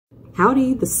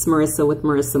Howdy, this is Marissa with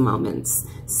Marisa Moments.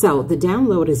 So the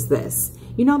download is this.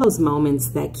 You know those moments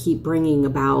that keep bringing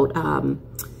about, I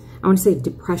want to say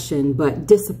depression, but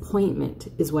disappointment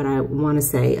is what I want to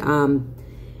say.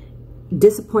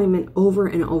 Disappointment over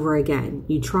and over again.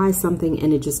 You try something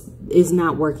and it just is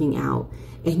not working out.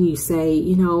 And you say,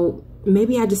 you know,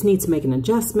 maybe I just need to make an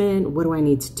adjustment. What do I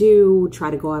need to do? Try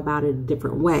to go about it a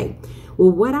different way. Well,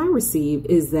 what I received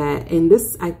is that, and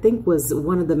this I think was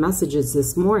one of the messages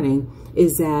this morning,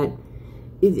 is that,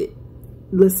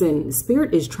 listen,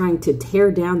 Spirit is trying to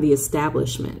tear down the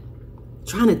establishment,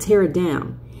 trying to tear it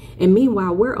down. And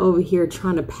meanwhile, we're over here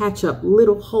trying to patch up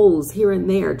little holes here and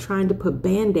there, trying to put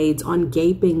Band-Aids on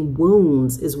gaping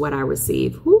wounds is what I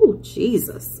received. Ooh,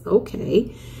 Jesus.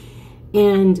 Okay.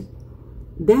 And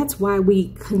that's why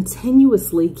we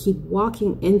continuously keep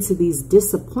walking into these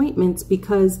disappointments,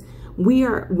 because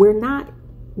we're not,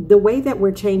 the way that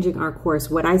we're changing our course,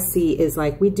 what I see is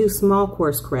like we do small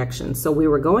course corrections. So we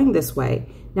were going this way.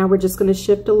 Now we're just going to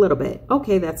shift a little bit.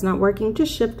 Okay, that's not working.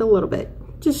 Just shift a little bit.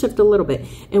 Just shift a little bit.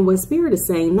 And what Spirit is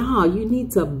saying, no, you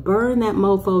need to burn that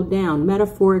mofo down.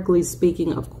 Metaphorically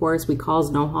speaking, of course, we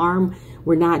cause no harm.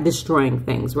 We're not destroying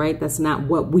things, right? That's not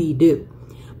what we do.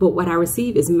 But what I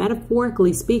receive is,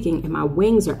 metaphorically speaking, and my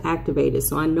wings are activated,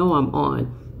 so I know I'm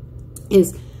on,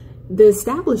 is the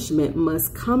establishment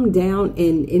must come down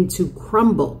and into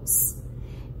crumbles.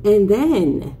 And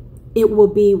then it will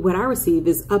be, what I receive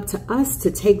is up to us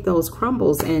to take those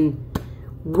crumbles and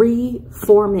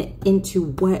reform it into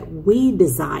what we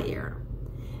desire.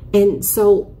 And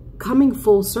so coming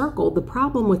full circle, the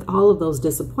problem with all of those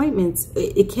disappointments,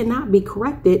 it cannot be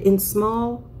corrected in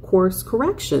small course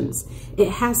corrections. It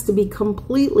has to be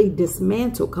completely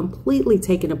dismantled, completely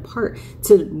taken apart.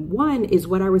 To one is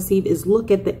what I receive is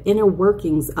look at the inner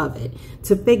workings of it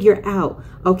to figure out,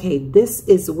 okay, this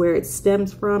is where it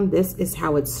stems from. This is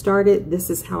how it started. This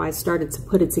is how I started to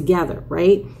put it together,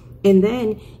 right? And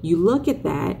then you look at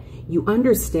that, you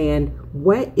understand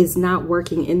what is not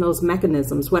working in those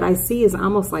mechanisms. What I see is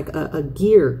almost like a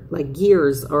gear, like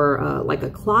gears, or like a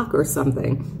clock or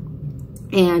something.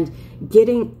 And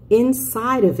getting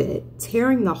inside of it,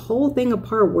 tearing the whole thing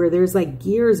apart where there's like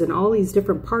gears and all these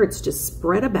different parts just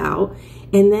spread about,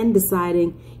 and then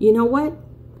deciding, you know what?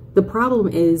 The problem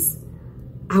is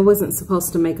I wasn't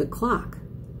supposed to make a clock.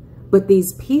 But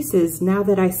these pieces, now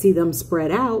that I see them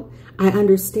spread out, I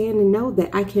understand and know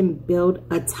that I can build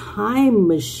a time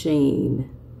machine.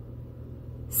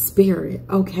 Spirit,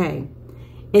 okay.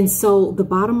 And so the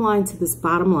bottom line to this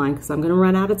bottom line, because I'm going to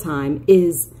run out of time,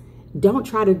 is don't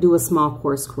try to do a small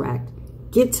course correct.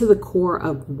 Get to the core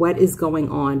of what is going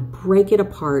on, break it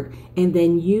apart, and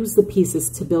then use the pieces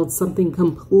to build something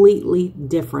completely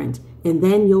different. And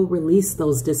then you'll release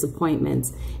those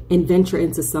disappointments and venture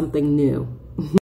into something new.